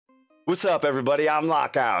What's up, everybody? I'm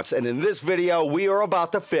Lockouts, and in this video we are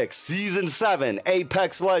about to fix Season 7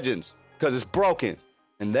 Apex Legends because it's broken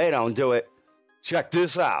and they don't do it. Check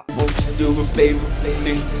this out. Won't you do a favor for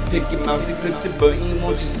me? Take your mouse and click the button.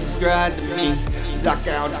 Won't you subscribe to me?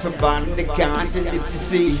 Lockouts providing the content that you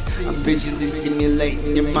see. I'm visually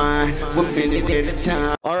stimulating your mind 1 minute at a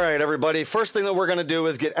time. Alright, everybody, first thing that we're going to do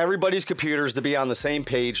is get everybody's computers to be on the same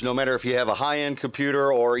page, no matter if you have a high-end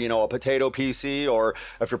computer or, you know, a potato PC, or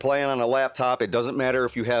if you're playing on a laptop. It doesn't matter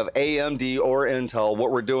if you have AMD or Intel.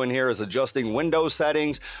 What we're doing here is adjusting Windows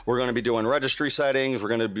settings. We're going to be doing registry settings. We're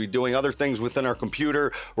going to be doing other things within our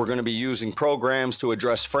computer. We're going to be using programs to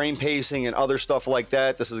address frame pacing and other stuff like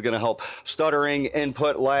that. This is going to help stuttering,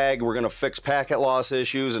 input lag. We're going to fix packet loss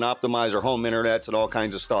issues and optimize our home internets and all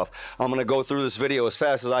kinds of stuff. I'm going to go through this video as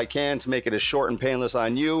fast as I can to make it as short and painless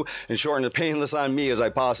on you and short and painless on me as I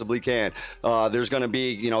possibly can. There's going to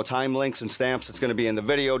be, you know, time links and stamps that's going to be in the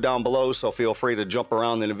video down below, so feel free to jump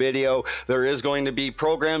around in the video. There is going to be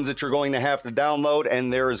programs that you're going to have to download,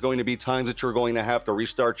 and there is going to be times that you're going to have to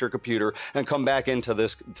restart your computer and come back into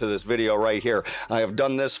this video right here. I have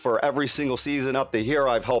done this for every single season up to here.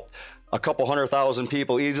 I've helped a couple 100,000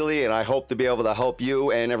 people easily, and I hope to be able to help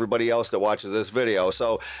you and everybody else that watches this video.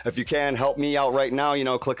 So if you can help me out right now, you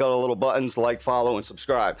know, click on the little buttons, like, follow, and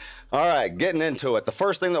subscribe. All right, getting into it. The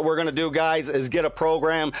first thing that we're going to do, guys, is get a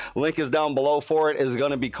program. Link is down below for it. Is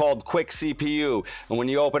going to be called Quick CPU. And when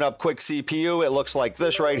you open up Quick CPU, it looks like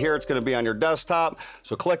this right here. It's going to be on your desktop.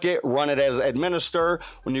 So click it, run it as administer.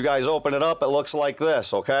 When you guys open it up, it looks like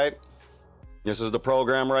this, okay? This is the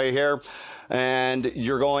program right here. And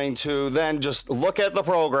you're going to then just look at the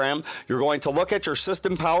program. You're going to look at your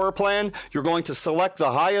system power plan. You're going to select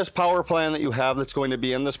the highest power plan that you have that's going to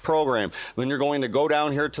be in this program. Then you're going to go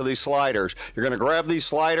down here to these sliders. You're going to grab these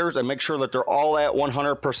sliders and make sure that they're all at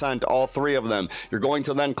 100%, all three of them. You're going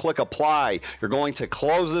to then click apply. You're going to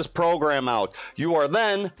close this program out. You are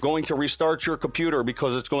then going to restart your computer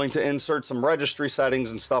because it's going to insert some registry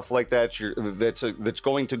settings and stuff like that. That's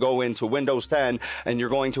going to go into Windows 10, and you're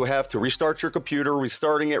going to have to restart your computer.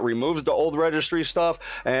 Restarting it removes the old registry stuff,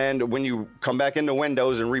 and when you come back into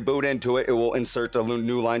Windows and reboot into it, it will insert the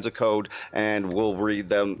new lines of code and we'll read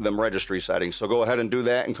them registry settings. So go ahead and do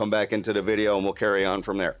that and come back into the video, and we'll carry on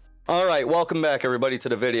from there. All right, welcome back, everybody, to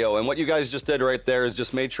the video. And what you guys just did right there is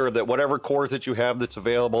just made sure that whatever cores that you have that's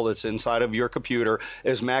available, that's inside of your computer,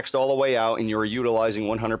 is maxed all the way out, and you're utilizing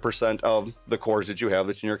 100% of the cores that you have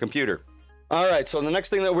that's in your computer. All right, so the next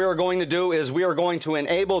thing that we are going to do is we are going to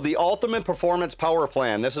enable the Ultimate Performance Power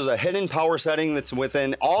Plan. This is a hidden power setting that's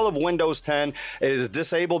within all of Windows 10. It is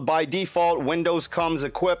disabled by default. Windows comes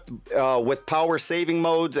equipped with power saving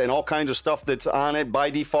modes and all kinds of stuff that's on it by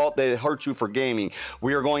default that hurts you for gaming.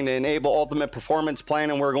 We are going to enable Ultimate Performance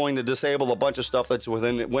Plan, and we're going to disable a bunch of stuff that's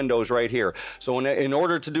within Windows right here. So in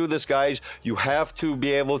order to do this, guys, you have to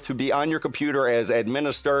be able to be on your computer as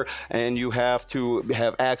administrator, and you have to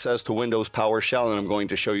have access to Windows PowerShell, and I'm going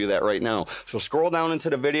to show you that right now. So scroll down into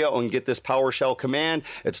the video and get this PowerShell command.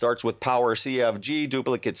 It starts with powercfg,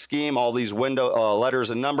 duplicate scheme, all these window letters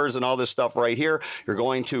and numbers and all this stuff right here. You're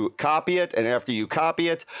going to copy it, and after you copy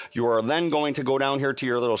it, you are then going to go down here to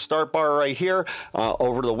your little start bar right here.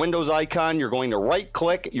 Over the Windows icon, you're going to right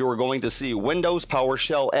click. You are going to see Windows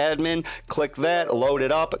PowerShell Admin. Click that, load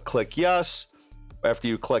it up, click yes. After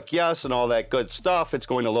you click yes and all that good stuff, it's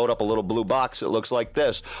going to load up a little blue box. It looks like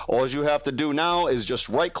this. All you have to do now is just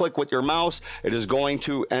right click with your mouse. It is going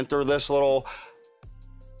to enter this little,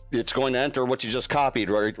 it's going to enter what you just copied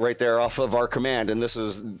right there off of our command, and this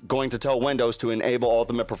is going to tell Windows to enable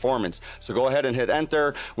Ultimate Performance. So go ahead and hit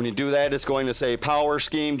enter. When you do that, it's going to say power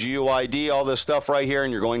scheme, GUID, all this stuff right here,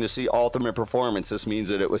 and you're going to see Ultimate Performance. This means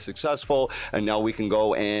that it was successful, and now we can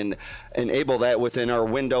go and enable that within our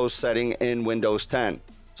Windows setting in Windows 10.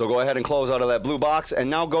 So go ahead and close out of that blue box, and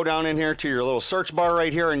now go down in here to your little search bar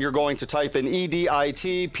right here, and you're going to type in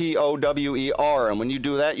EDITPOWER, and when you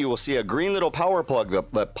do that, you will see a green little power plug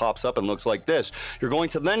that pops up and looks like this. You're going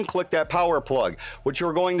to then click that power plug. What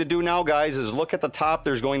you're going to do now, guys, is look at the top.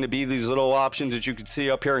 There's going to be these little options that you can see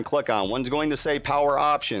up here and click on. One's going to say power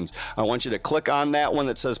options. I want you to click on that one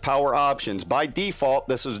that says power options. By default,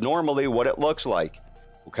 this is normally what it looks like.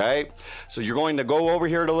 Okay, so you're going to go over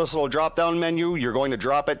here to this little drop down menu. You're going to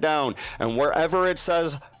drop it down, and wherever it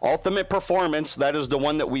says Ultimate Performance, that is the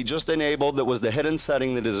one that we just enabled, that was the hidden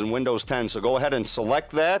setting that is in Windows 10. So go ahead and select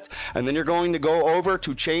that, and then you're going to go over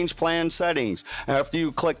to Change Plan Settings. After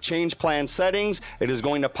you click Change Plan Settings, it is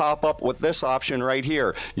going to pop up with this option right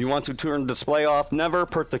here. You want to turn display off, never.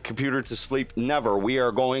 Put the computer to sleep, never. We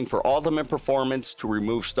are going for ultimate performance to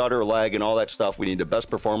remove stutter, lag, and all that stuff. We need the best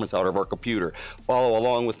performance out of our computer. Follow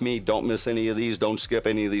along with me. Don't miss any of these. Don't skip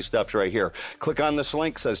any of these steps right here. Click on this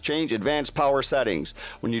link, says Change Advanced Power Settings.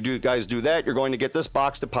 When you guys do that, you're going to get this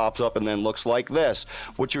box that pops up and then looks like this.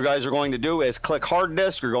 What you guys are going to do is click hard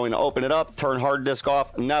disk. You're going to open it up, turn hard disk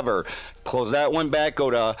off, never. Close that one back,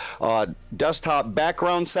 go to desktop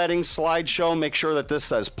background settings, slideshow, make sure that this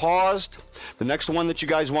says paused. The next one that you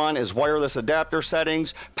guys want is wireless adapter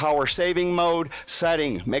settings, power saving mode,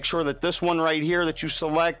 setting. Make sure that this one right here that you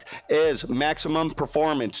select is maximum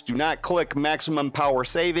performance. Do not click maximum power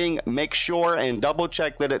saving. Make sure and double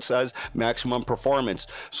check that it says maximum performance.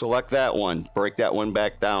 Select that one, break that one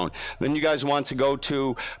back down. Then you guys want to go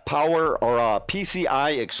to power or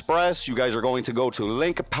PCI Express. You guys are going to go to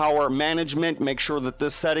link power management. Make sure that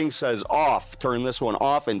this setting says off. Turn this one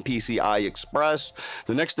off in PCI Express.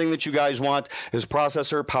 The next thing that you guys want is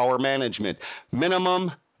processor power management.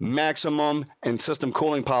 Minimum, maximum, and system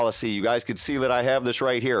cooling policy. You guys can see that I have this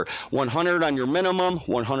right here. 100 on your minimum,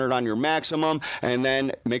 100 on your maximum, and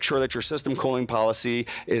then make sure that your system cooling policy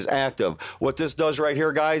is active. What this does right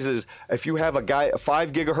here, guys, is if you have a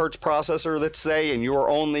 5 gigahertz processor, let's say, and you are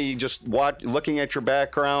only just looking at your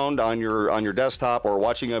background on your desktop or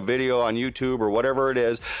watching a video on YouTube or whatever it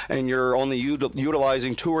is, and you're only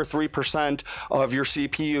utilizing 2 or 3% of your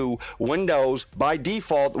CPU, Windows by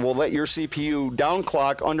default will let your CPU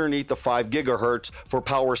downclock underneath the 5 gigahertz for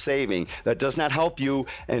power saving. That does not help you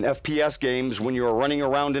in FPS games when you're running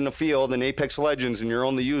around in the field in Apex Legends and you're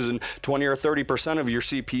only using 20 or 30% of your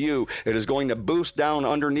CPU. It is going to boost down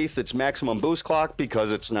underneath its maximum boost clock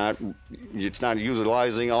because it's not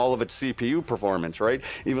utilizing all of its CPU performance, right?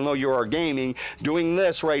 Even though you are gaming, doing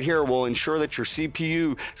this right here will ensure that your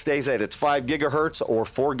CPU stays at its 5 gigahertz or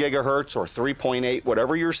 4 gigahertz or 3.8,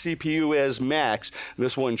 whatever your CPU is max.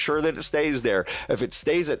 This will ensure that it stays there. If it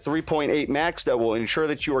stays at 3.8 max, that will ensure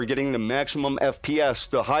that you are getting the maximum FPS.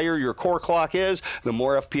 The higher your core clock is, the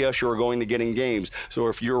more FPS you are going to get in games. So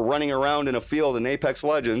if you're running around in a field in Apex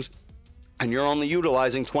Legends and you're only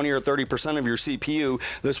utilizing 20 or 30% of your CPU,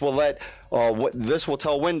 this will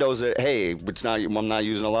tell Windows that, hey, I'm not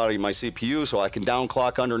using a lot of my CPU, so I can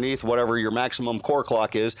downclock underneath whatever your maximum core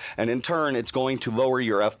clock is, and in turn, it's going to lower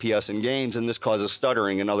your FPS in games, and this causes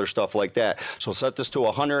stuttering and other stuff like that. So set this to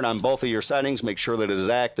 100 on both of your settings, make sure that it is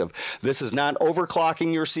active. This is not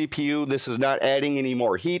overclocking your CPU, this is not adding any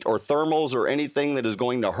more heat or thermals or anything that is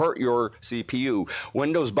going to hurt your CPU.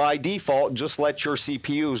 Windows by default just lets your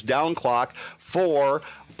CPUs downclock for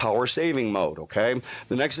power saving mode, okay?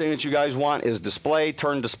 The next thing that you guys want is display.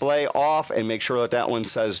 Turn display off and make sure that that one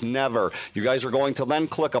says never. You guys are going to then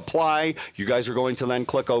click apply. You guys are going to then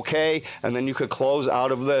click OK, and then you could close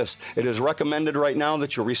out of this. It is recommended right now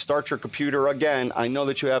that you restart your computer again. I know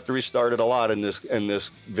that you have to restart it a lot in this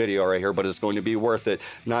video right here, but it's going to be worth it.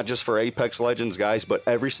 Not just for Apex Legends, guys, but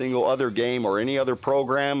every single other game or any other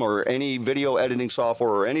program or any video editing software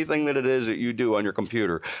or anything that it is that you do on your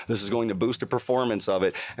computer. This is going to boost the performance of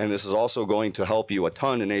it, and this is also going to help you a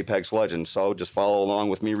ton in Apex Legends. So just follow along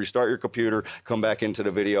with me, restart your computer, come back into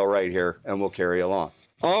the video right here, and we'll carry along.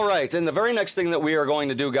 All right, and the very next thing that we are going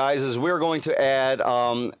to do, guys, is we're going to add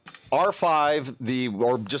R5,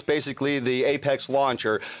 or just basically the Apex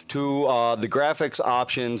launcher, to the graphics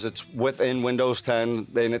options. It's within Windows 10,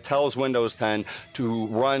 and it tells Windows 10 to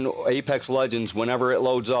run Apex Legends whenever it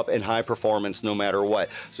loads up in high performance, no matter what.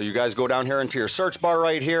 So you guys go down here into your search bar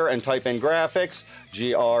right here and type in graphics,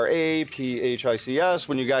 GRAPHICS.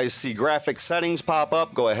 When you guys see graphics settings pop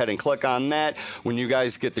up, go ahead and click on that. When you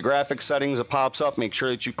guys get the graphics settings that pops up, make sure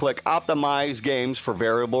that you click optimize games for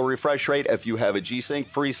variable refresh rate. If you have a G-Sync,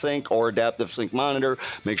 FreeSync, or adaptive sync monitor,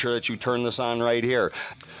 make sure that you turn this on right here.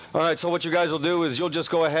 All right, so what you guys will do is you'll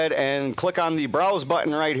just go ahead and click on the browse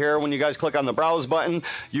button right here. When you guys click on the browse button,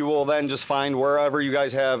 you will then just find wherever you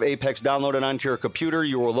guys have Apex downloaded onto your computer.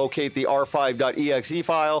 You will locate the r5.exe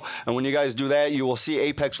file, and when you guys do that, you will see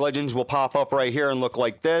Apex Legends will pop up right here and look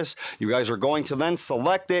like this. You guys are going to then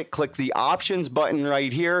select it, click the options button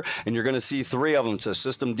right here, and you're going to see 3 of them. It says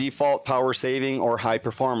system default, power saving, or high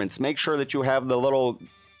performance. Make sure that you have the little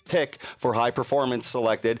tick for high performance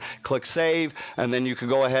selected. Click save, and then you can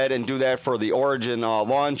go ahead and do that for the Origin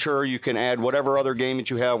launcher. You can add whatever other game that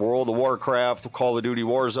you have, World of Warcraft, Call of Duty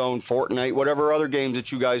Warzone, Fortnite, whatever other games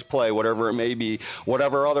that you guys play, whatever it may be,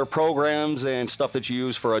 whatever other programs and stuff that you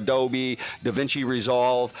use for Adobe, DaVinci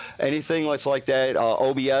Resolve, anything that's like that,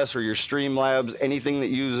 OBS or your Streamlabs, anything that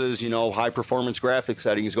uses, you know, high performance graphic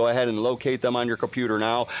settings, go ahead and locate them on your computer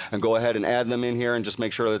now and go ahead and add them in here and just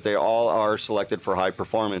make sure that they all are selected for high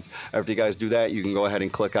performance. After you guys do that, you can go ahead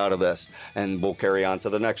and click out of this and we'll carry on to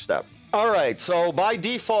the next step. All right, so by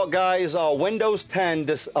default, guys, Windows 10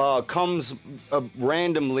 comes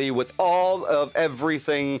randomly with all of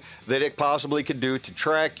everything that it possibly could do to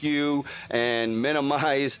track you and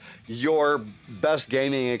minimize your best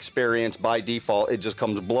gaming experience. By default, it just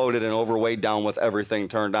comes bloated and overweighed down with everything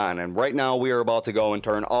turned on. And right now, we are about to go and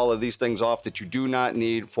turn all of these things off that you do not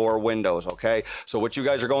need for Windows, okay? So what you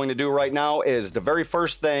guys are going to do right now is the very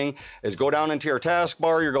first thing is go down into your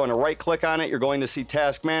taskbar. You're going to right-click on it. You're going to see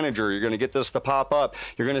Task Manager. You're going to get this to pop up.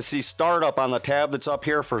 You're going to see Startup on the tab that's up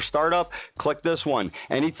here for Startup. Click this one.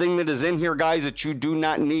 Anything that is in here, guys, that you do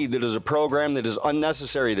not need, that is a program that is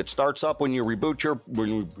unnecessary, that starts up when you reboot your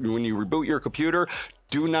when you reboot your computer,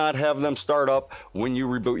 do not have them start up when you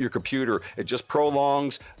reboot your computer. It just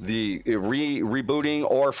prolongs the rebooting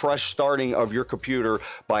or fresh starting of your computer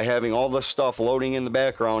by having all this stuff loading in the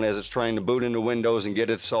background as it's trying to boot into Windows and get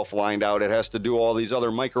itself lined out. It has to do all these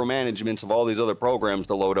other micromanagements of all these other programs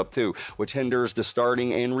to load up too, which hinders the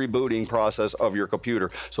starting and rebooting process of your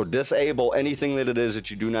computer. So disable anything that it is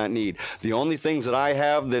that you do not need. The only things that I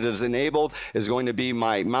have that is enabled is going to be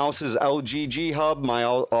my mouse's LGG hub. My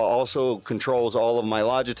also controls all of my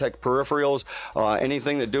Logitech peripherals,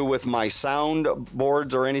 anything to do with my sound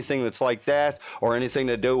boards or anything that's like that, or anything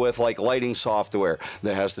to do with like lighting software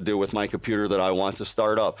that has to do with my computer that I want to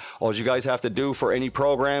start up. All you guys have to do for any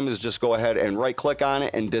program is just go ahead and right click on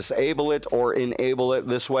it and disable it or enable it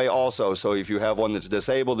this way also. So if you have one that's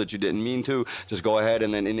disabled that you didn't mean to, just go ahead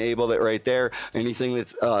and then enable it right there. Anything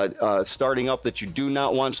that's starting up that you do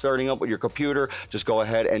not want starting up with your computer, just go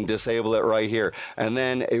ahead and disable it right here. And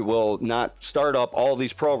then it will not start up all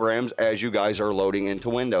these programs as you guys are loading into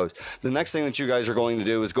Windows. The next thing that you guys are going to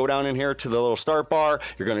do is go down in here to the little start bar.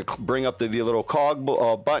 You're going to bring up the little cog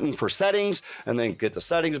button for settings, and then get the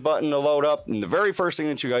settings button to load up. And the very first thing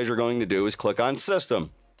that you guys are going to do is click on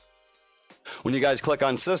System. When you guys click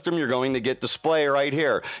on System, you're going to get display right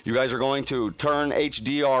here. You guys are going to turn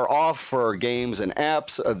HDR off for games and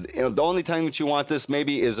apps. The only time that you want this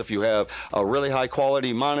maybe is if you have a really high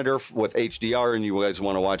quality monitor with HDR and you guys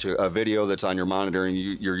want to watch a video that's on your monitor and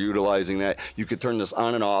you're utilizing that. You could turn this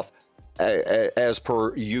on and off as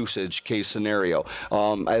per usage case scenario.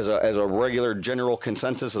 As a regular general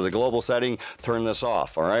consensus, as a global setting, turn this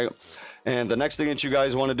off, all right? And the next thing that you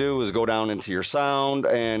guys want to do is go down into your sound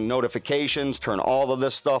and notifications, turn all of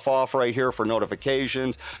this stuff off right here for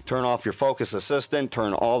notifications, turn off your focus assistant,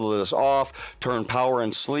 turn all of this off, turn power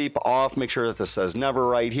and sleep off, make sure that this says never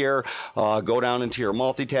right here, go down into your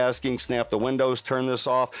multitasking, snap the windows, turn this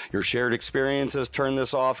off, your shared experiences, turn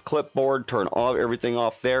this off, clipboard, turn everything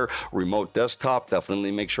off there, remote desktop,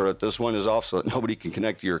 definitely make sure that this one is off so that nobody can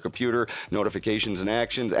connect to your computer, notifications and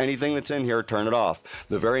actions, anything that's in here, turn it off.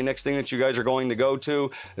 The very next thing that you guys are going to go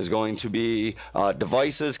to is going to be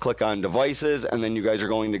devices. Click on devices, and then you guys are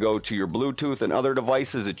going to go to your Bluetooth and other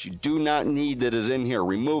devices that you do not need that is in here.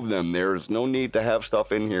 Remove them. There's no need to have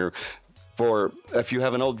stuff in here. For if you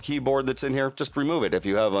have an old keyboard that's in here, just remove it. If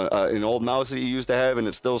you have an old mouse that you used to have and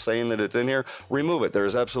it's still saying that it's in here, remove it.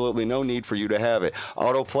 There's absolutely no need for you to have it.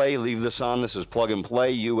 Autoplay, leave this on. This is plug and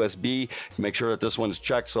play, USB. Make sure that this one's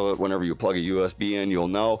checked so that whenever you plug a USB in, you'll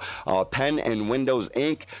know. Pen and Windows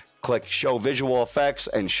ink. Click show visual effects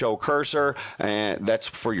and show cursor, and that's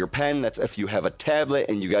for your pen. That's if you have a tablet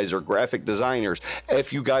and you guys are graphic designers.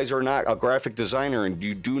 If you guys are not a graphic designer and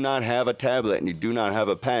you do not have a tablet and you do not have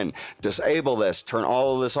a pen, disable this, turn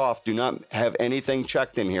all of this off. Do not have anything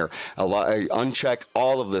checked in here. Uncheck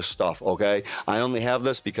all of this stuff, okay? I only have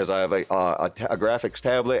this because I have a graphics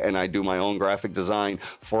tablet and I do my own graphic design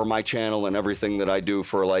for my channel and everything that I do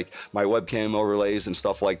for like my webcam overlays and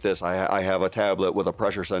stuff like this. I have a tablet with a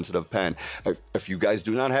pressure sensitive pen. If you guys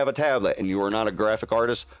do not have a tablet and you are not a graphic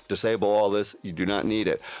artist, disable all this. You do not need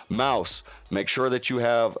it. Mouse, Make sure that you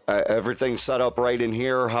have everything set up right in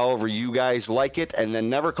here, however you guys like it, and then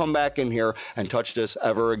never come back in here and touch this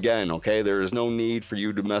ever again, okay? There is no need for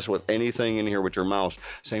you to mess with anything in here with your mouse.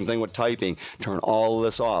 Same thing with typing. Turn all of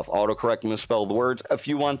this off. Autocorrect misspelled words. If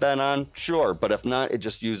you want that on, sure, but if not, it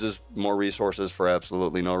just uses more resources for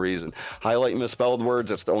absolutely no reason. Highlight misspelled words,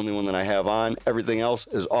 that's the only one that I have on. Everything else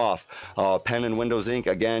is off. Pen and Windows Ink,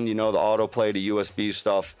 again, you know, the autoplay, the USB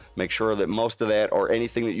stuff, make sure that most of that or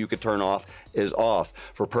anything that you could turn off is off.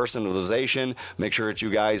 For personalization, make sure that you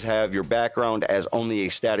guys have your background as only a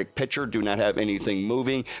static picture. Do not have anything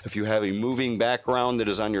moving. If you have a moving background that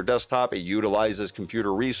is on your desktop, it utilizes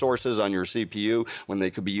computer resources on your CPU when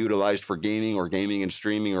they could be utilized for gaming or gaming and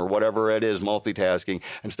streaming or whatever it is, multitasking,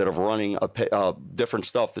 instead of running different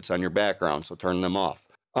stuff that's on your background. So turn them off.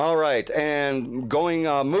 All right, and moving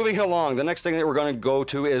along, the next thing that we're going to go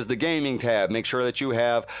to is the gaming tab. Make sure that you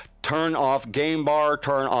have turn off game bar,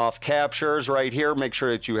 turn off captures right here. Make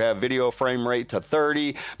sure that you have video frame rate to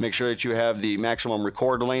 30. Make sure that you have the maximum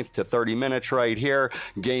record length to 30 minutes right here.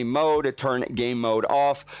 Game mode, turn game mode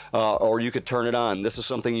off, or you could turn it on. This is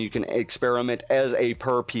something you can experiment as a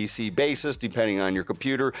per PC basis, depending on your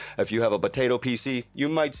computer. If you have a potato PC, you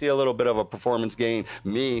might see a little bit of a performance gain.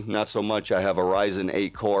 Me, not so much. I have a Ryzen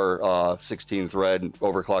 8 core, 16 thread,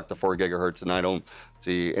 overclocked to 4 gigahertz, and I don't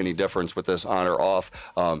see any difference with this on or off.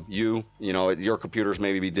 You know, your computers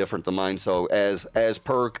maybe be different than mine. So as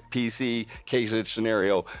per PC case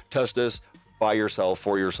scenario, test this by yourself,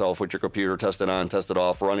 for yourself, with your computer, test it on, test it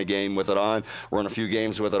off, run a game with it on, run a few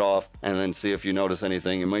games with it off, and then see if you notice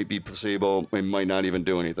anything. It might be placebo, it might not even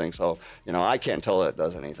do anything. So, you know, I can't tell it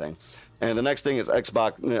does anything. And the next thing is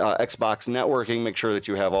Xbox networking. Make sure that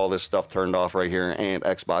you have all this stuff turned off right here and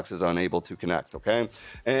Xbox is unable to connect, okay?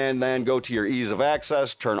 And then go to your ease of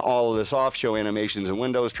access, turn all of this off, show animations in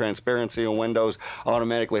Windows, transparency in Windows,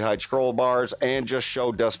 automatically hide scroll bars, and just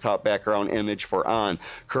show desktop background image for on.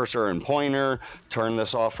 Cursor and pointer, turn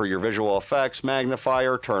this off for your visual effects,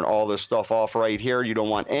 magnifier, turn all this stuff off right here. You don't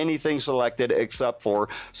want anything selected except for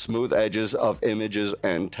smooth edges of images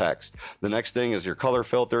and text. The next thing is your color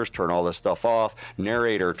filters, turn all this stuff off.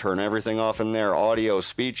 Narrator, turn everything off in there. Audio,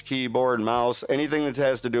 speech, keyboard, mouse, anything that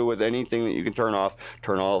has to do with anything that you can turn off,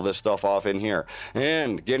 turn all of this stuff off in here.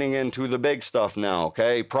 And getting into the big stuff now,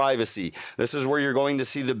 okay? Privacy. This is where you're going to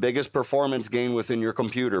see the biggest performance gain within your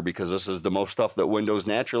computer, because this is the most stuff that Windows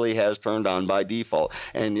naturally has turned on by default.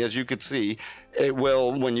 And as you can see, it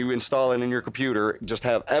will, when you install it in your computer, just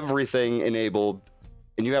have everything enabled,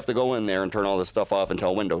 and you have to go in there and turn all this stuff off and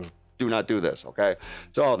tell Windows, do not do this, okay?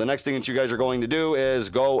 So the next thing that you guys are going to do is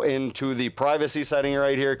go into the privacy setting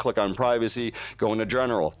right here, click on privacy, go into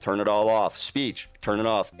general, turn it all off. Speech, turn it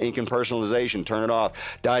off. Ink and personalization, turn it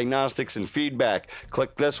off. Diagnostics and feedback,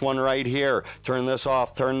 click this one right here, turn this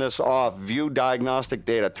off, turn this off. View diagnostic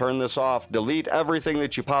data, turn this off. Delete everything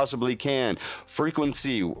that you possibly can.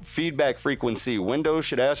 Frequency, feedback frequency, Windows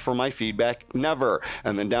should ask for my feedback, never.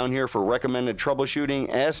 And then down here for recommended troubleshooting,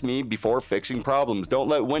 ask me before fixing problems. Don't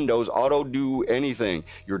let Windows auto do anything.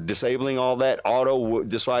 You're disabling all that auto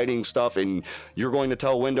deciding stuff, and you're going to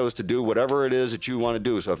tell Windows to do whatever it is that you want to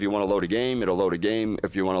do. So if you want to load a game, it'll load a game.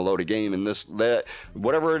 If you want to load a game and this, that,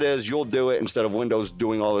 whatever it is, you'll do it instead of Windows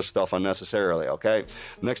doing all this stuff unnecessarily, okay?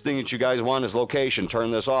 Next thing that you guys want is location. Turn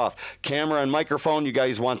this off. Camera and microphone, you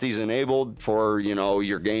guys want these enabled for, you know,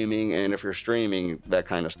 your gaming and if you're streaming, that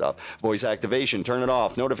kind of stuff. Voice activation, turn it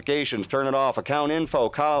off. Notifications, turn it off. Account info,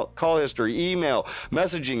 call history, email,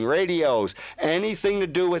 messaging, radios, anything to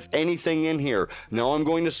do with anything in here. Now I'm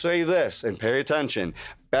going to say this, and pay attention.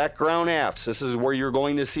 Background apps, this is where you're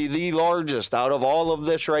going to see the largest out of all of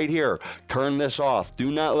this right here. Turn this off. Do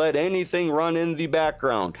not let anything run in the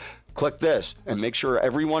background. Click this and make sure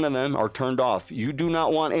every one of them are turned off. You do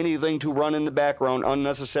not want anything to run in the background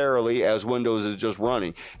unnecessarily as Windows is just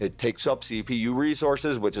running. It takes up CPU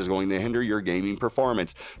resources, which is going to hinder your gaming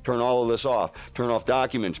performance. Turn all of this off. Turn off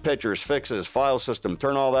documents, pictures, fixes, file system.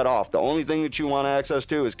 Turn all that off. The only thing that you want access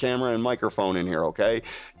to is camera and microphone in here, okay?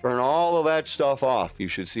 Turn all of that stuff off. You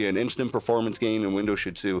should see an instant performance gain, and Windows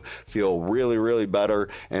should feel really, really better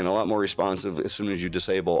and a lot more responsive as soon as you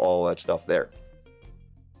disable all that stuff there.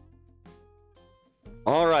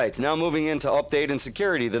 All right, now moving into update and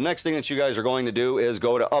security. The next thing that you guys are going to do is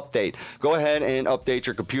go to update. Go ahead and update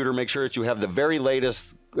your computer. Make sure that you have the very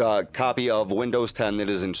latest copy of Windows 10 that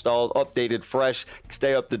is installed, updated, fresh.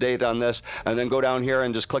 Stay up to date on this, and then go down here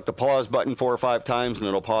and just click the pause button 4 or 5 times, and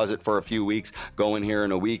it'll pause it for a few weeks. Go in here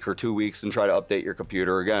in a week or 2 weeks and try to update your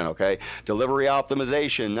computer again, okay? Delivery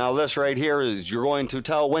optimization. Now this right here is you're going to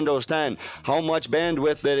tell Windows 10 how much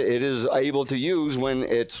bandwidth that it is able to use when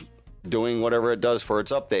it's doing whatever it does for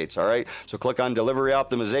its updates. All right, so click on delivery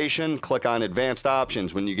optimization, click on advanced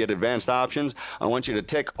options. When you get advanced options, I want you to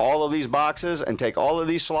tick all of these boxes and take all of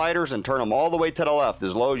these sliders and turn them all the way to the left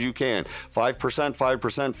as low as you can. 5%,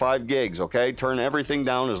 5%, 5 gigs. Okay, turn everything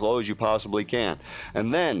down as low as you possibly can.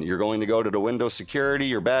 And then you're going to go to the Windows security,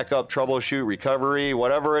 your backup, troubleshoot, recovery,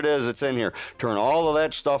 whatever it is that's in here. Turn all of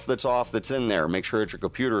that stuff that's off that's in there. Make sure that your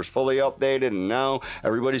computer is fully updated, and now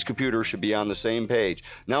everybody's computer should be on the same page.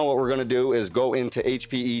 Now what we're going to do is go into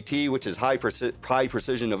HPET, which is high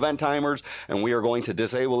precision event timers, and we are going to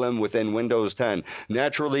disable them within Windows 10.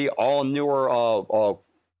 Naturally, all newer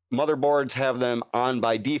motherboards have them on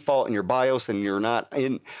by default in your BIOS, and you're not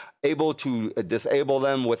able to disable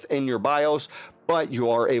them within your BIOS, but you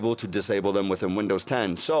are able to disable them within Windows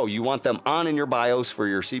 10. So you want them on in your BIOS for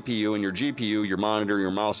your CPU and your GPU, your monitor,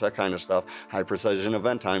 your mouse, that kind of stuff, high precision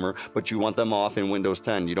event timer, but you want them off in Windows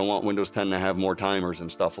 10. You don't want Windows 10 to have more timers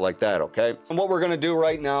and stuff like that, okay? And what we're gonna do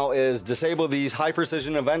right now is disable these high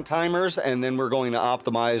precision event timers, and then we're going to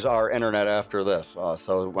optimize our internet after this.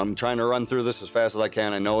 So I'm trying to run through this as fast as I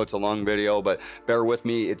can. I know it's a long video, but bear with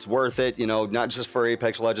me, it's worth it, you know, not just for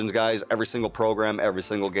Apex Legends guys, every single program, every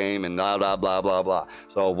single game, and blah, blah, blah, blah, blah.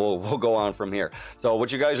 So we'll go on from here. So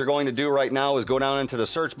what you guys are going to do right now is go down into the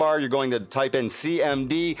search bar. You're going to type in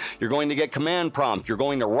CMD. You're going to get command prompt. You're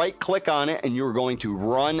going to right click on it, and you're going to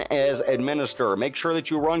run as administrator. Make sure that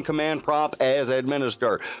you run command prompt as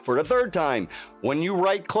administrator. For the third time, when you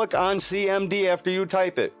right click on CMD after you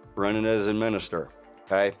type it, run it as administrator.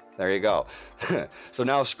 Okay, there you go. So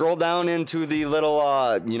now scroll down into the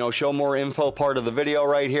little, you know, show more info part of the video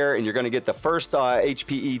right here, and you're going to get the first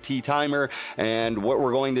HPET timer. And what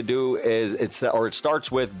we're going to do is it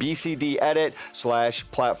starts with BCD edit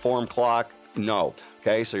 / platform clock no.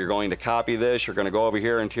 Okay, so you're going to copy this, you're going to go over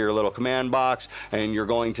here into your little command box, and you're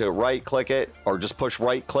going to right click it, or just push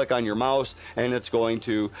right click on your mouse, and it's going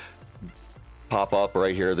to pop up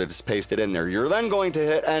right here that it's pasted in there. You're then going to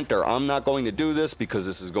hit enter. I'm not going to do this because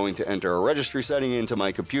this is going to enter a registry setting into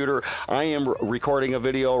my computer. I am recording a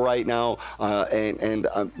video right now, and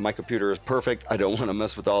my computer is perfect. I don't want to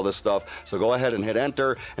mess with all this stuff. So go ahead and hit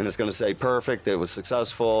enter, and it's going to say perfect, it was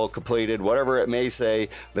successful, completed, whatever it may say,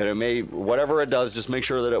 that it may, whatever it does, just make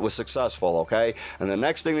sure that it was successful, okay? And the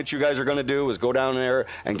next thing that you guys are going to do is go down there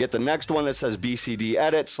and get the next one that says BCD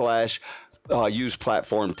edit / use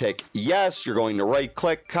platform tick yes. You're going to right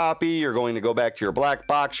click copy, you're going to go back to your black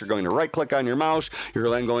box, you're going to right click on your mouse, you're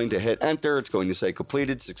then going to hit enter. It's going to say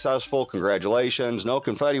completed, successful, congratulations. No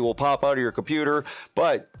confetti will pop out of your computer,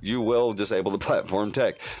 but you will disable the platform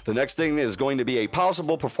tick. The next thing is going to be a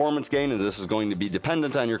possible performance gain, and this is going to be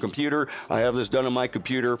dependent on your computer. I have this done on my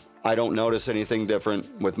computer. I don't notice anything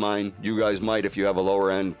different with mine. You guys might if you have a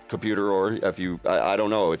lower end computer, or if you, I don't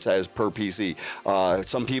know, it's as per PC.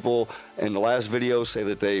 Some people in the last video say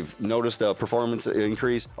that they've noticed a performance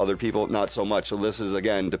increase, other people not so much. So this is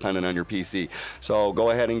again dependent on your PC. So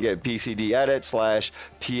go ahead and get BCD edit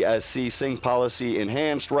 / TSC sync policy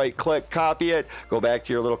enhanced, right click, copy it, go back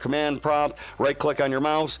to your little command prompt, right click on your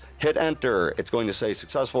mouse, hit enter. It's going to say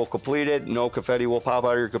successful, completed, no confetti will pop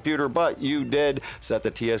out of your computer, but you did set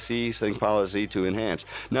the TSC sync policy to enhanced.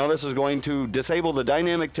 Now this is going to disable the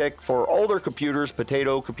dynamic tick for older computers,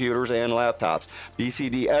 potato computers, and laptops.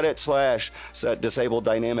 BCD edit / set disable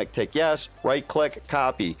dynamic tick yes, right click,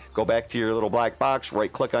 copy, go back to your little black box,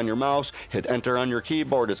 right click on your mouse, hit enter on your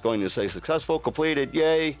keyboard. It's going to say successful, completed,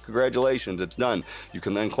 yay, congratulations, it's done. You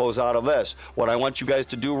can then close out of this. What I want you guys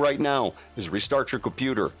to do right now is restart your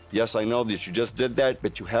computer. Yes, I know that you just did that,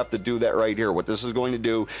 but you have to do that right here. What this is going to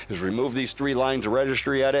do is remove these 3 lines of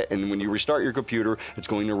registry edit, and when you restart your computer, it's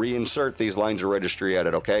going to reinsert these lines of registry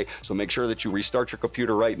edit, okay? So make sure that you restart your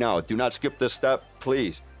computer right now. Do not skip this step,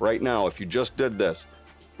 please, right now. If you just did this,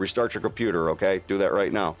 restart your computer, okay? Do that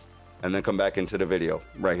right now, and then come back into the video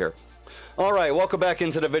right here. All right, welcome back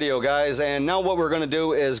into the video, guys, and now what we're going to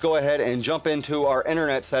do is go ahead and jump into our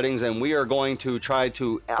internet settings, and we are going to try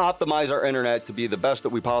to optimize our internet to be the best that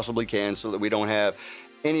we possibly can so that we don't have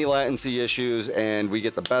any latency issues and we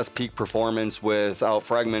get the best peak performance without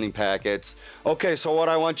fragmenting packets. Okay, so what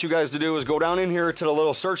I want you guys to do is go down in here to the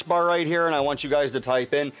little search bar right here, and I want you guys to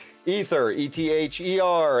type in Ether,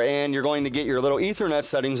 E-T-H-E-R, and you're going to get your little Ethernet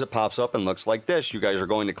settings that pops up and looks like this. You guys are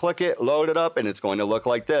going to click it, load it up, and it's going to look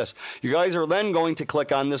like this. You guys are then going to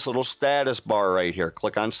click on this little status bar right here.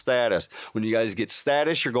 Click on status. When you guys get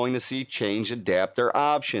status, you're going to see change adapter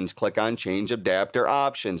options. Click on change adapter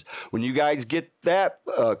options. When you guys get that,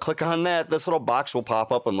 click on that, this little box will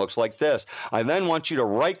pop up and looks like this. I then want you to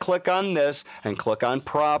right click on this and click on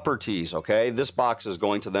properties, okay? This box is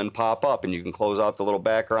going to then pop up and you can close out the little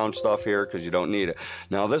background stuff here because you don't need it.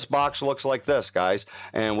 Now this box looks like this, guys,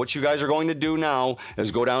 and what you guys are going to do now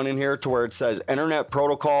is go down in here to where it says Internet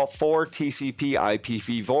Protocol for TCP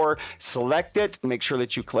IPv4, select it, make sure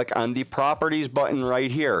that you click on the properties button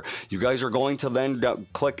right here. You guys are going to then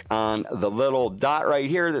click on the little dot right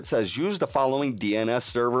here that says use the following DNS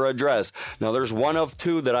server address. Now there's one of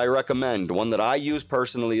two that I recommend. The one that I use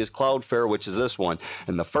personally is Cloudflare, which is this one.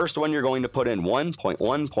 And the first one you're going to put in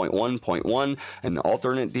 1.1.1.1 and the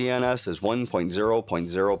alternate DNS is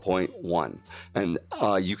 1.0.0.1. And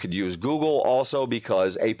you could use Google also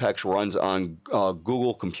because Apex runs on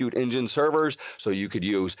Google Compute Engine servers, so you could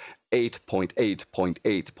use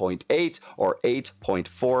 8.8.8.8 or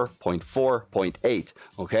 8.4.4.8,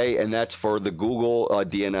 okay? And that's for the Google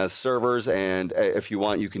DNS servers, and if you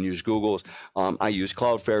want, you can use Google's. I use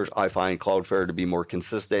Cloudflare's. I find Cloudflare to be more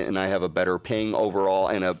consistent, and I have a better ping overall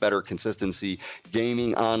and a better consistency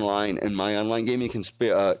gaming online, and my online gaming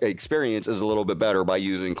experience is a little bit better by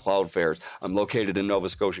using Cloudflare's. I'm located in Nova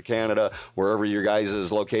Scotia, Canada. Wherever your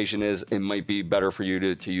guys' location is, it might be better for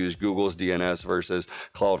you to use Google's DNS versus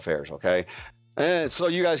Cloudflare. Okay, and so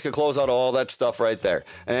you guys can close out all that stuff right there.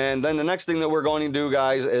 And then the next thing that we're going to do,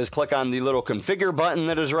 guys, is click on the little configure button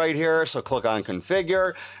that is right here. So click on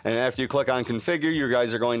configure, and after you click on configure, you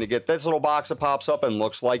guys are going to get this little box that pops up and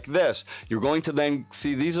looks like this. You're going to then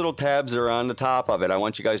see these little tabs that are on the top of it. I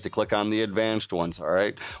want you guys to click on the advanced ones. All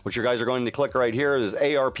right, what you guys are going to click right here is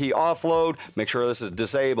ARP offload. Make sure this is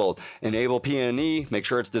disabled. Enable PNE. Make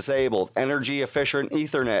sure it's disabled. Energy efficient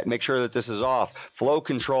Ethernet. Make sure that this is off. Flow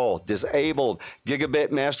control disabled.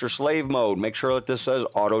 Gigabit master slave mode, make sure that this says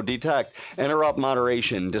auto detect. Interrupt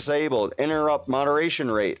moderation disabled. Interrupt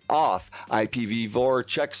moderation rate off. IPv4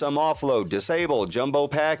 checksum offload disabled. Jumbo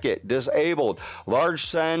packet disabled. Large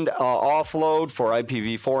send offload for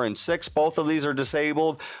IPv4 and 6, both of these are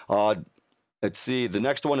disabled. Let's see, the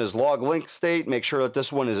next one is log link state. Make sure that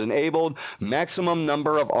this one is enabled. Maximum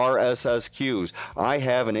number of RSS queues. I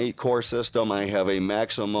have an 8-core system. I have a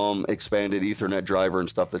maximum expanded Ethernet driver and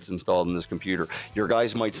stuff that's installed in this computer. Your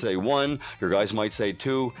guys might say 1, your guys might say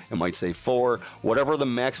 2, it might say 4. Whatever the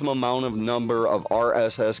maximum number of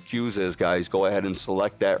RSS queues is, guys, go ahead and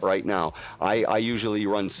select that right now. I usually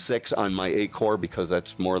run 6 on my 8-core because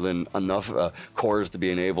that's more than enough cores to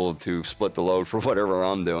be enabled to split the load for whatever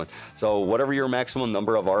I'm doing. So whatever your maximum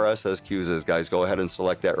number of RSS queues is, guys, go ahead and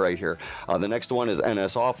select that right here. The next one is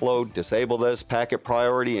NS offload. Disable this. Packet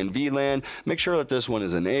priority and VLAN. Make sure that this one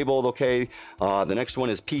is enabled, okay? The next one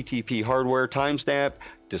is PTP hardware timestamp.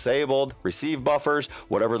 Disabled. Receive buffers.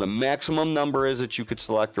 Whatever the maximum number is that you could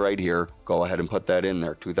select right here, go ahead and put that in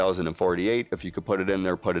there. 2048. If you could put it in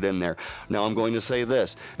there, put it in there. Now I'm going to say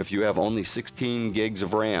this. If you have only 16 gigs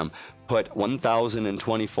of RAM, put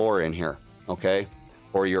 1024 in here, okay?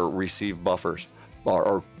 For your receive buffers,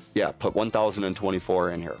 yeah, put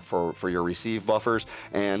 1024 in here for your receive buffers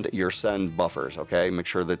and your send buffers, okay? Make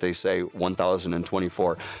sure that they say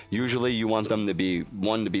 1024. Usually you want them to be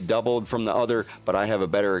one to be doubled from the other, but I have a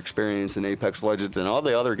better experience in Apex Legends and all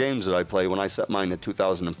the other games that I play when I set mine at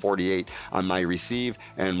 2048 on my receive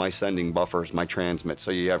and my sending buffers, my transmit.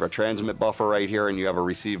 So you have a transmit buffer right here and you have a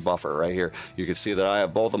receive buffer right here. You can see that I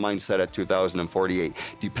have both of mine set at 2048.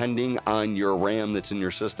 Depending on your RAM that's in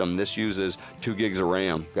your system, this uses 2 gigs of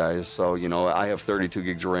RAM, guys. So, you know, I have 32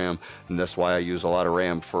 gigs of RAM, and that's why I use a lot of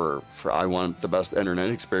RAM for I want the best internet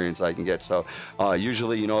experience I can get. So,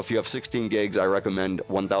 usually, you know, if you have 16 gigs, I recommend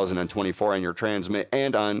 1024 on your transmit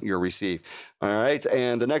and on your receive. All right,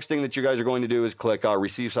 and the next thing that you guys are going to do is click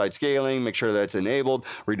receive side scaling. Make sure that's enabled.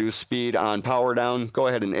 Reduce speed on power down. Go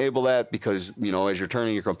ahead and enable that because, you know, as you're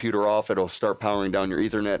turning your computer off, it'll start powering down your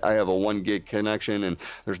Ethernet. I have a 1 gig connection, and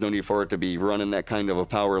there's no need for it to be running that kind of a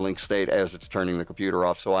power link state as it's turning the computer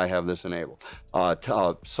off, so I have this enabled.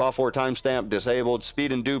 Software timestamp disabled.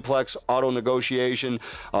 Speed and duplex auto negotiation.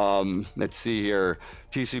 Let's see here.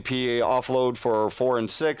 TCP offload for 4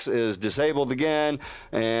 and 6 is disabled again,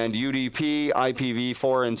 and UDP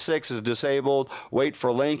IPv4 and 6 is disabled. Wait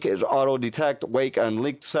for link is auto detect. Wake on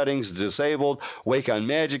link settings disabled. Wake on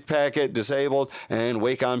magic packet disabled, and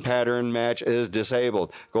wake on pattern match is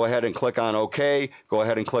disabled. Go ahead and click on OK. Go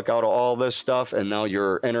ahead and click out all this stuff, and now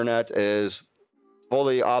your internet is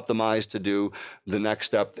fully optimized to do the next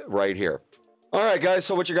step right here. All right, guys,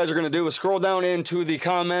 so what you guys are going to do is scroll down into the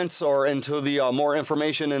comments or into the more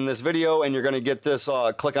information in this video, and you're going to get this,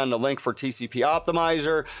 click on the link for TCP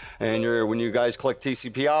Optimizer, and when you guys click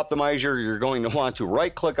TCP Optimizer, you're going to want to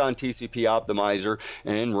right-click on TCP Optimizer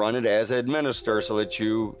and run it as administrator so that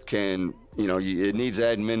you can, it needs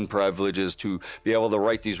admin privileges to be able to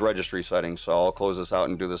write these registry settings. So I'll close this out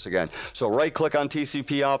and do this again. So right-click on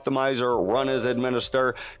TCP Optimizer, run as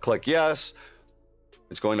administrator, click yes.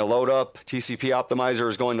 It's going to load up. TCP Optimizer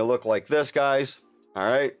is going to look like this, guys. All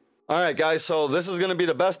right. All right, guys, so this is going to be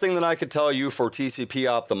the best thing that I could tell you for TCP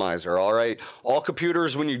Optimizer, all right? All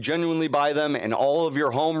computers, when you genuinely buy them, and all of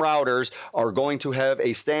your home routers are going to have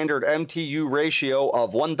a standard MTU ratio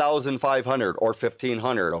of 1,500 or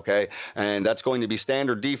 1,500, okay? And that's going to be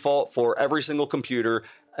standard default for every single computer,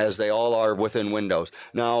 as they all are within Windows.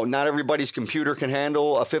 Now, not everybody's computer can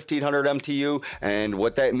handle a 1,500 MTU, and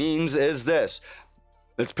what that means is this.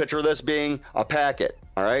 Let's picture this being a packet,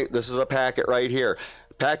 all right? This is a packet right here.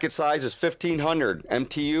 Packet size is 1,500.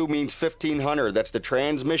 MTU means 1,500. That's the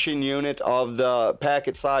transmission unit of the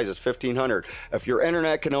packet size is 1,500. If your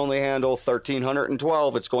internet can only handle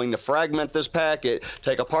 1,312, it's going to fragment this packet,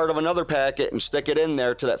 take a part of another packet and stick it in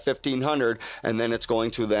there to that 1,500, and then it's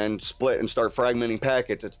going to then split and start fragmenting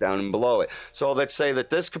packets. It's down and below it. So let's say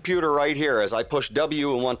that this computer right here, as I push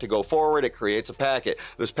W and want to go forward, it creates a packet.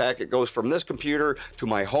 This packet goes from this computer to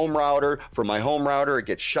my home router. From my home router, it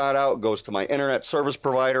gets shot out, goes to my internet service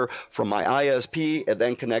provider. From my ISP, it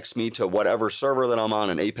then connects me to whatever server that I'm on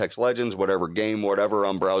in Apex Legends, whatever game, whatever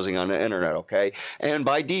I'm browsing on the internet, okay? And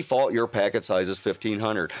by default, your packet size is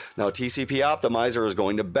 1,500. Now, TCP Optimizer is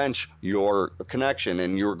going to bench your connection,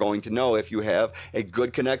 and you're going to know if you have a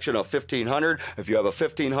good connection of 1,500. If you have a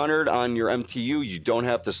 1,500 on your MTU, you don't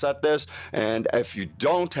have to set this. And if you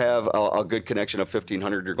don't have a good connection of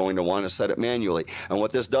 1,500, you're going to want to set it manually. And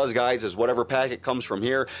what this does, guys, is whatever packet comes from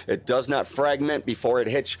here, it does not fragment before it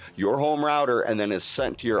hits your home router and then is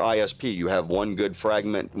sent to your ISP. You have one good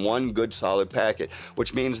fragment, one good solid packet,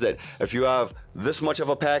 which means that if you have this much of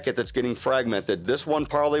a packet that's getting fragmented, this one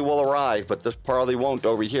probably will arrive, but this probably won't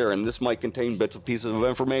over here, and this might contain bits and pieces of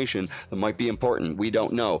information that might be important. We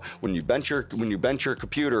don't know. When you bench your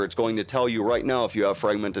computer, it's going to tell you right now if you have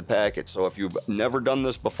fragmented packets. So if you've never done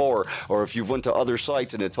this before, or if you've went to other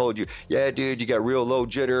sites and it told you, yeah, dude, you got real low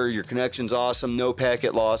jitter, your connection's awesome, no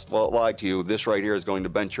packet lost, well, it lied to you. This right here is going to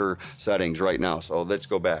bench your settings right now. So let's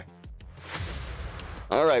go back.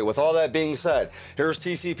 All right, with all that being said, here's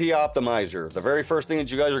TCP Optimizer. The very first thing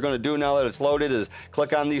that you guys are going to do now that it's loaded is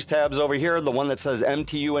click on these tabs over here, the one that says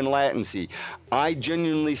MTU and latency. I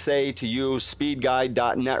genuinely say to use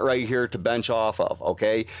speedguide.net right here to bench off of,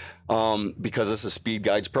 okay? Because this is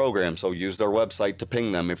SpeedGuide's program, so use their website to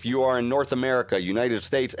ping them. If you are in North America, United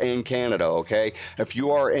States, and Canada, okay? If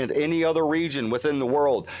you are in any other region within the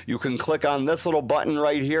world, you can click on this little button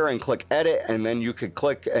right here and click edit, and then you could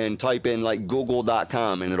click and type in like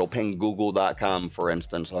google.com, and it'll ping google.com, for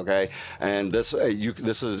instance, okay? And this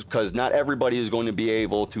is because not everybody is going to be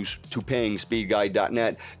able to ping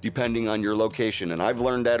speedguide.net depending on your location. And I've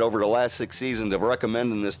learned that over the last 6 seasons of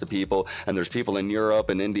recommending this to people, and there's people in Europe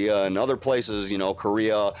and India and other places, you know,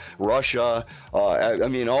 Korea, Russia, I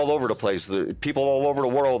mean, all over the place. The people all over the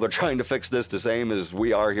world are trying to fix this the same as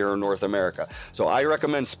we are here in North America. So I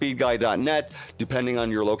recommend speedguide.net, depending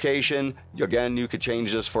on your location. Again, you could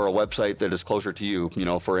change this for a website that is closer to you. You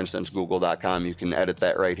know, for instance, google.com, you can edit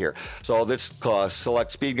that right here. So let's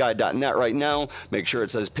select speedguide.net right now. Make sure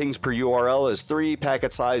it says pings per URL is 3,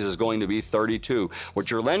 packet size is going to be 32.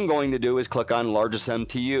 What you're then going to do is click on largest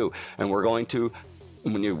MTU, and we're going to,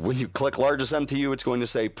 when you click largest MTU, it's going to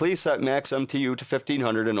say, please set max MTU to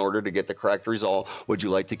 1,500 in order to get the correct result. Would you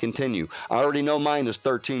like to continue? I already know mine is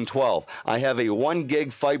 1312. I have a 1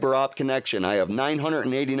 gig fiber op connection. I have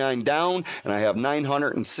 989 down, and I have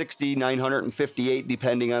 960, 958,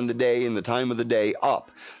 depending on the day and the time of the day, up.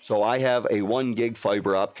 So I have a 1 gig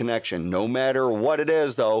fiber op connection. No matter what it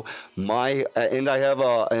is, though, and I have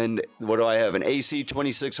what do I have? An AC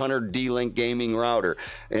 2600 D-Link gaming router,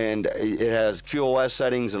 and it has QoS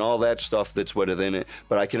settings and all that stuff that's within it,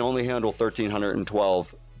 but I can only handle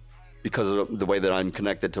 1312 because of the way that I'm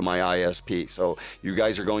connected to my ISP. So you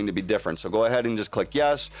guys are going to be different. So go ahead and just click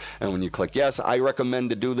yes. And when you click yes, I recommend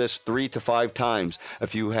to do this 3 to 5 times.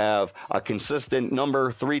 If you have a consistent number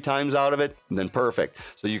 3 times out of it, then perfect.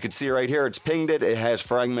 So you can see right here, it's pinged it. It has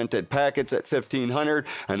fragmented packets at 1,500,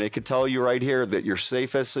 and it could tell you right here that your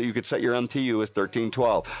safest, so you could set your MTU as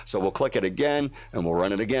 1312. So we'll click it again, and we'll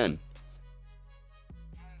run it again.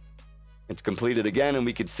 It's completed again, and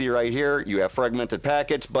we can see right here you have fragmented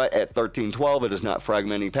packets, but at 1312 it is not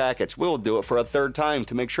fragmenting packets. We'll do it for a third time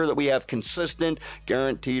to make sure that we have consistent,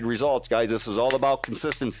 guaranteed results. Guys, this is all about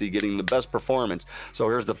consistency, getting the best performance. So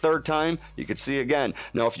here's the third time. You can see again.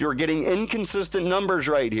 Now, if you're getting inconsistent numbers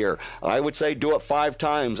right here, I would say do it 5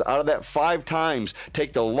 times. Out of that 5 times,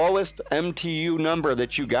 take the lowest MTU number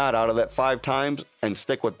that you got out of that 5 times and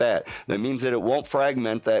stick with that. That means that it won't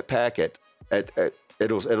fragment that packet.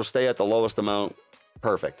 It'll stay at the lowest amount.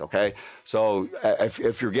 Perfect, okay? So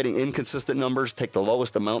if you're getting inconsistent numbers, take the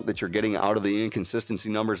lowest amount that you're getting out of the inconsistency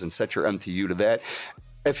numbers and set your MTU to that.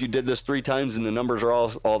 If you did this 3 times and the numbers are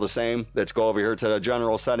all the same, let's go over here to the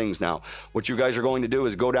general settings now. What you guys are going to do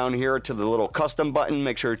is go down here to the little custom button,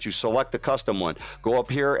 make sure that you select the custom one. Go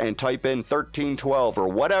up here and type in 1312 or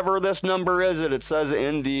whatever this number is that it says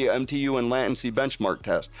in the MTU and latency benchmark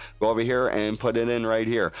test. Go over here and put it in right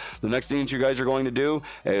here. The next thing that you guys are going to do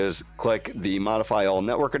is click the modify all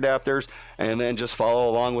network adapters and then just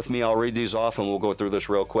follow along with me. I'll read these off and we'll go through this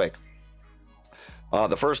real quick.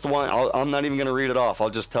 The first one, I'm not even going to read it off. I'll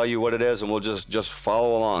just tell you what it is, and we'll just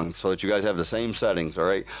follow along so that you guys have the same settings, all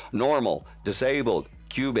right? Normal, disabled,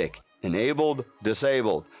 cubic, enabled,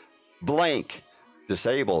 disabled, blank,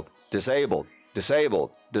 disabled, disabled,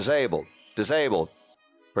 disabled, disabled, disabled.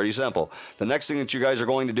 Pretty simple. The next thing that you guys are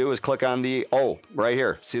going to do is click on the, right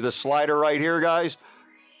here. See the slider right here, guys?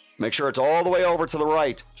 Make sure it's all the way over to the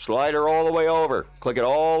right. Slider all the way over. Click it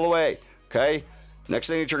all the way, okay? Next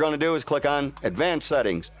thing that you're going to do is click on Advanced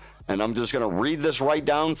Settings. And I'm just going to read this right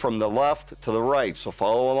down from the left to the right. So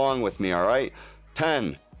follow along with me, all right?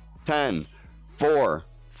 10, 10, 4,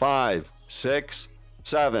 5, 6,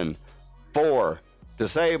 7, 4,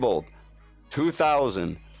 disabled,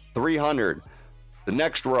 2,300. The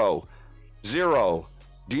next row, 0,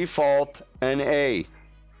 default NA,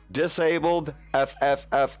 disabled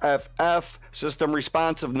FFFFF, system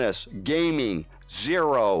responsiveness, gaming,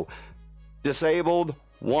 0, disabled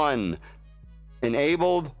 1,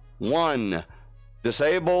 enabled 1,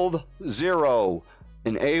 disabled 0,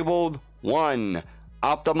 enabled 1,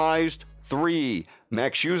 optimized 3,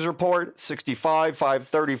 max user port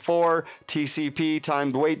 65534, TCP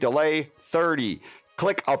timed wait delay 30.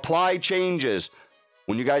 Click apply changes.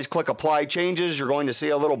 When you guys click apply changes, you're going to see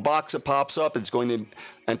a little box that pops up. It's going to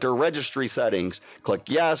enter registry settings. Click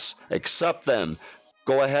yes, accept them.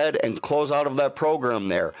 Go ahead and close out of that program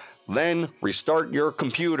there. Then restart your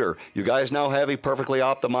computer. You guys now have a perfectly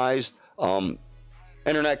optimized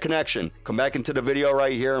internet connection. Come back into the video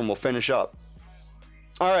right here and we'll finish up.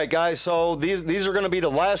 All right, guys, so these are going to be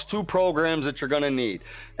the last 2 programs that you're going to need,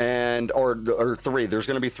 or 3. There's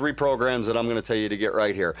going to be 3 programs that I'm going to tell you to get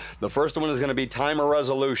right here. The first one is going to be timer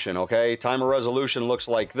resolution, okay? Timer resolution looks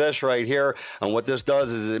like this right here, and what this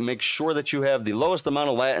does is it makes sure that you have the lowest amount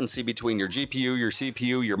of latency between your GPU, your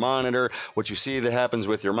CPU, your monitor, what you see that happens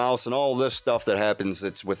with your mouse, and all this stuff that happens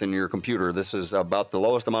that's within your computer. This is about the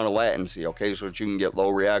lowest amount of latency, okay, so that you can get low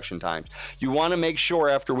reaction times. You want to make sure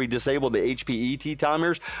after we disable the HPET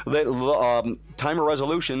timers that timer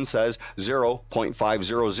resolution says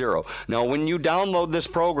 0.500. Now, when you download this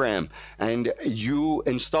program and you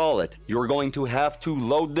install it, you're going to have to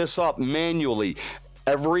load this up manually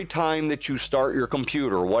every time that you start your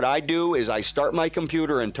computer. What I do is I start my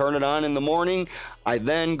computer and turn it on in the morning. I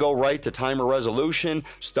then go right to timer resolution,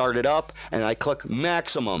 start it up, and I click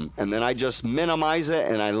maximum, and then I just minimize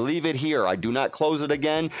it and I leave it here. I do not close it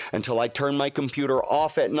again until I turn my computer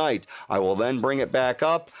off at night. I will then bring it back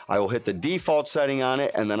up. I will hit the default setting on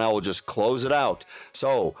it, and then I will just close it out.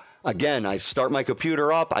 So again, I start my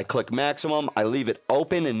computer up, I click maximum, I leave it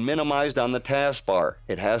open and minimized on the taskbar.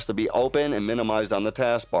 It has to be open and minimized on the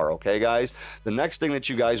taskbar, okay, guys? The next thing that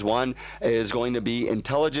you guys want is going to be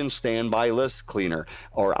Intelligent Standby List Cleaner,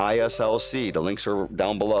 or ISLC. The links are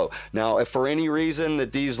down below. Now, if for any reason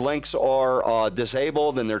that these links are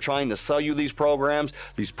disabled and they're trying to sell you these programs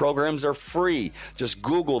are free. Just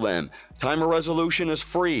Google them. Timer resolution is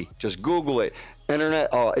free. Just Google it.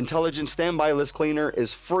 Intelligent Standby List Cleaner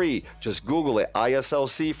is free. Just Google it.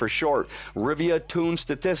 ISLC for short. Riva Tune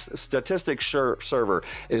Statistics Server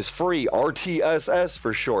is free. RTSS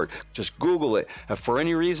for short. Just Google it. If for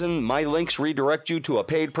any reason my links redirect you to a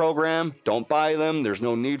paid program, don't buy them. There's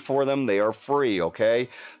no need for them. They are free, okay?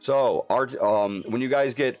 So when you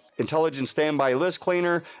guys get Intelligent Standby List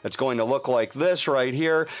Cleaner, it's going to look like this right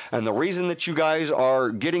here. And the reason that you guys are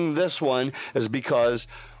getting this one is because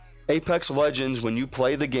Apex Legends, when you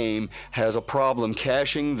play the game, has a problem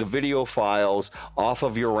caching the video files off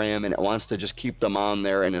of your RAM, and it wants to just keep them on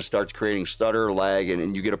there, and it starts creating stutter, lag,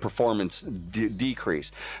 and you get a performance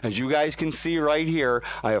decrease. As you guys can see right here,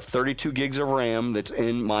 I have 32 gigs of RAM that's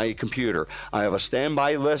in my computer. I have a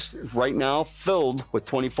standby list right now filled with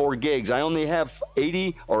 24 gigs. I only have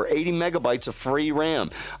 80 megabytes of free RAM.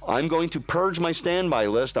 I'm going to purge my standby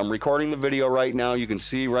list. I'm recording the video right now. You can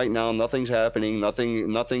see right now nothing's happening.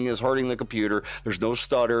 Nothing is hurting the computer. There's no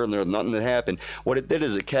stutter and there's nothing that happened. What it did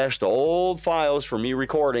is it cached the old files for me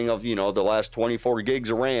recording of, you know, the last 24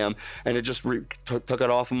 gigs of RAM, and it just took it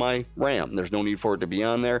off of my RAM. There's no need for it to be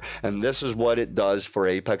on there, and this is what it does for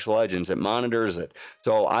Apex Legends. It monitors it.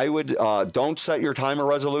 So I would don't set your timer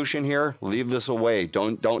resolution here. Leave this away.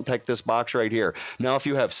 Don't take this box right here. Now, if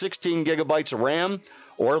you have 16 gigabytes of RAM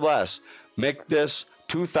or less, make this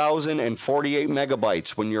 2048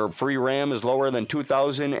 megabytes when your free RAM is lower than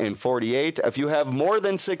 2048. If you have more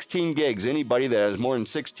than 16 gigs, anybody that has more than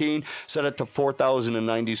 16, set it to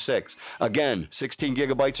 4096. Again, 16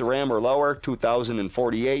 gigabytes of RAM or lower,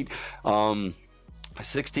 2048.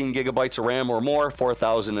 16 gigabytes of RAM or more,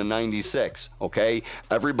 4096. Okay,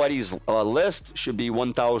 everybody's list should be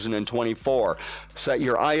 1024. Set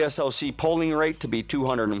your ISLC polling rate to be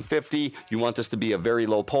 250. You want this to be a very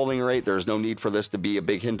low polling rate. There's no need for this to be a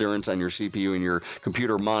big hindrance on your CPU and your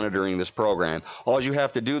computer monitoring this program. All you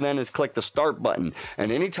have to do then is click the start button, and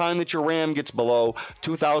anytime that your RAM gets below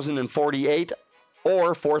 2048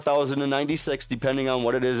 or 4096, depending on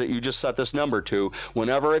what it is that you just set this number to,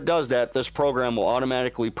 whenever it does that, this program will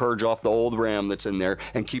automatically purge off the old RAM that's in there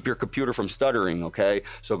and keep your computer from stuttering, okay?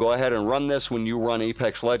 So go ahead and run this when you run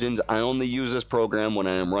Apex Legends. I only use this program when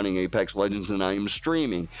I am running Apex Legends and I am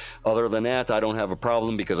streaming. Other than that, I don't have a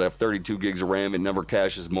problem because I have 32 gigs of RAM. It never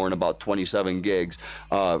caches more than about 27 gigs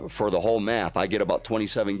for the whole map. I get about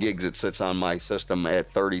 27 gigs that sits on my system at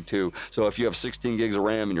 32. So if you have 16 gigs of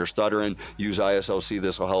RAM and you're stuttering, use ISLC.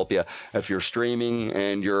 This will help you. If you're streaming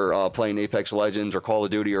and you're playing Apex Legends or Call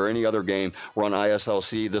of Duty or any other game, run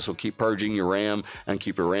ISLC. This will keep purging your RAM and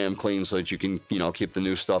keep your RAM clean so that you can, you know, keep the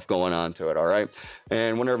new stuff going on to it. All right.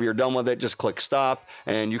 And whenever you're done with it, just click stop,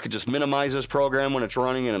 and you can just minimize this program when it's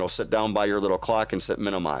running, and it'll sit down by your little clock and sit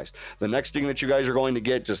minimized. The next thing that you guys are going to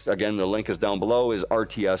get, just again, the link is down below, is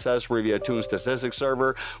RTSS, Riva Tune Statistics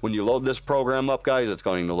Server. When you load this program up, guys, it's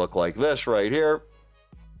going to look like this right here.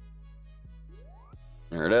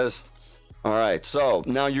 There it is. All right, so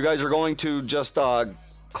now you guys are going to just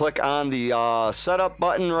click on the setup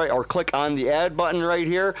button, right, or click on the add button right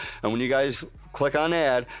here. And when you guys click on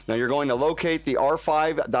add, now you're going to locate the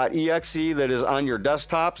r5.exe that is on your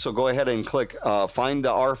desktop. So go ahead and click find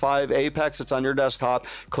the R5 Apex that's on your desktop,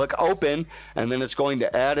 click open, and then it's going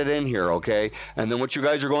to add it in here, okay? And then what you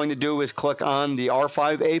guys are going to do is click on the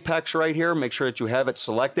R5 Apex right here, make sure that you have it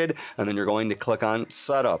selected, and then you're going to click on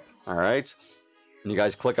setup. All right. And you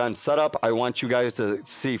guys click on setup. I want you guys to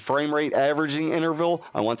see frame rate averaging interval.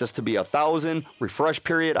 I want this to be 1000. Refresh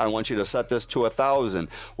period, I want you to set this to 1000.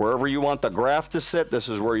 Wherever you want the graph to sit, this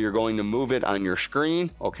is where you're going to move it on your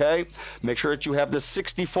screen, okay? Make sure that you have the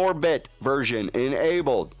 64-bit version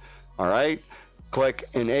enabled, all right? Click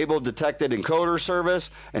Enable Detected Encoder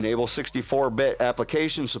Service, Enable 64-bit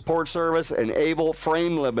Application Support Service, Enable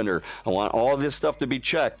Frame Limiter. I want all of this stuff to be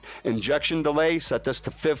checked. Injection delay, set this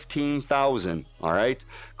to 15,000, all right?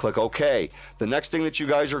 Click OK. The next thing that you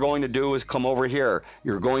guys are going to do is come over here.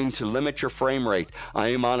 You're going to limit your frame rate. I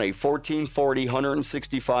am on a 1440,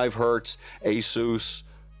 165 hertz Asus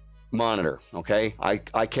monitor, okay?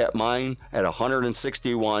 I kept mine at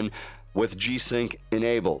 161 with G-Sync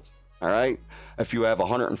enabled, all right? If you have a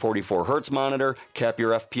 144 hertz monitor, cap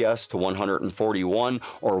your FPS to 141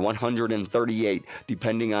 or 138,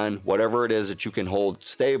 depending on whatever it is that you can hold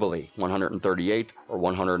stably, 138 or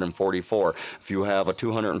 144. If you have a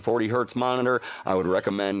 240 hertz monitor, I would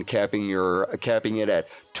recommend capping it at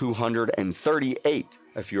 238.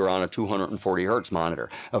 If you're on a 240 hertz monitor.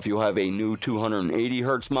 If you have a new 280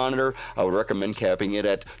 hertz monitor, I would recommend capping it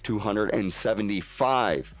at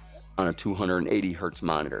 275 on a 280 hertz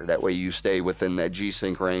monitor. That way you stay within that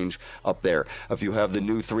G-Sync range up there. If you have the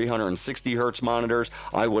new 360 hertz monitors,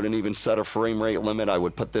 I wouldn't even set a frame rate limit. I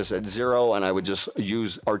would put this at 0, and I would just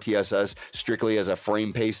use RTSS strictly as a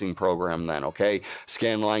frame pacing program then, okay?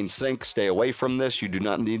 Scanline sync, stay away from this. You do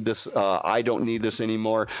not need this. I don't need this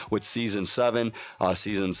anymore with Season 7.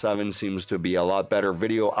 Season 7 seems to be a lot better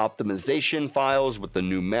video optimization files with the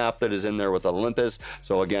new map that is in there with Olympus.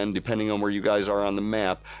 So again, depending on where you guys are on the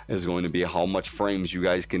map, is going to be how much frames you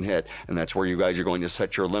guys can hit, and that's where you guys are going to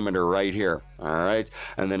set your limiter right here. All right,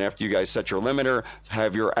 and then after you guys set your limiter,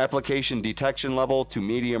 have your application detection level to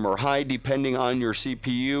medium or high depending on your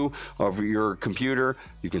CPU of your computer.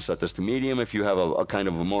 You can set this to medium if you have a kind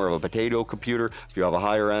of more of a potato computer. If you have a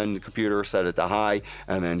higher end computer, set it to high,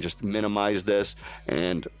 and then just minimize this,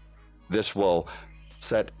 and this will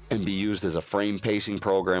set and be used as a frame pacing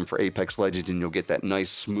program for Apex Legends, and you'll get that nice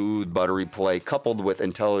smooth buttery play coupled with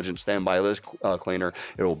intelligent standby list cleaner.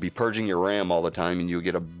 It will be purging your RAM all the time, and you'll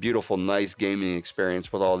get a beautiful, nice gaming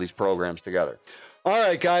experience with all these programs together. All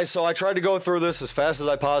right, guys, so I tried to go through this as fast as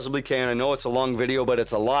I possibly can. I know it's a long video, but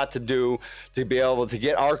it's a lot to do to be able to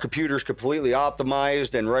get our computers completely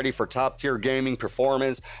optimized and ready for top-tier gaming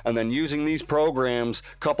performance. And then using these programs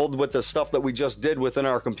coupled with the stuff that we just did within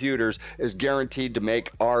our computers is guaranteed to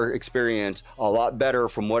make our experience a lot better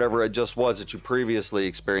from whatever it just was that you previously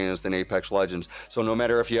experienced in Apex Legends. So no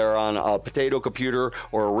matter if you're on a potato computer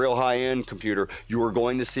or a real high-end computer, you are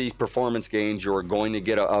going to see performance gains. You are going to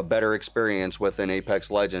get a better experience within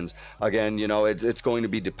Apex Legends. Again, you know, it's going to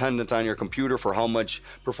be dependent on your computer for how much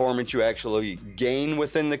performance you actually gain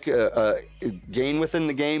within the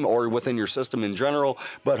game or within your system in general.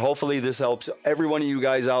 But hopefully this helps every one of you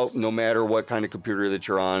guys out, no matter what kind of computer that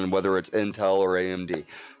you're on, whether it's Intel or AMD.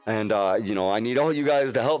 And, you know, I need all you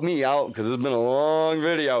guys to help me out because it's been a long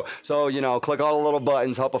video. So, you know, click all the little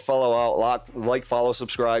buttons, help a fellow out, like, follow,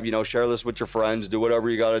 subscribe, you know, share this with your friends, do whatever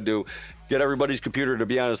you got to do. Get everybody's computer to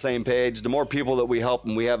be on the same page. The more people that we help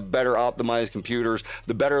and we have better optimized computers,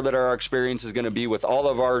 the better that our experience is going to be with all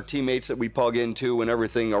of our teammates that we plug into and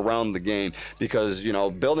everything around the game. Because, you know,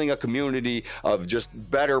 building a community of just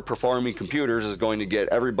better performing computers is going to get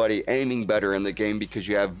everybody aiming better in the game because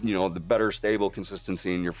you have, you know, the better stable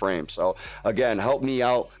consistency in your frame. So again, help me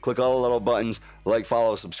out. Click all the little buttons, like,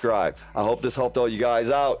 follow, subscribe. I hope this helped all you guys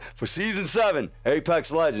out for Season 7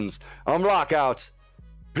 Apex Legends. I'm Lockout.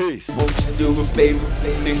 Peace. Won't you do a favor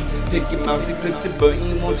for me? Take your mouse and click the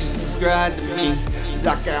button. Won't you subscribe to me?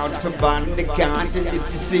 Lockouts providing the content that you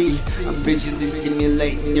see. I'm visually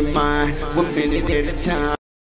stimulating your mind 1 minute at a time.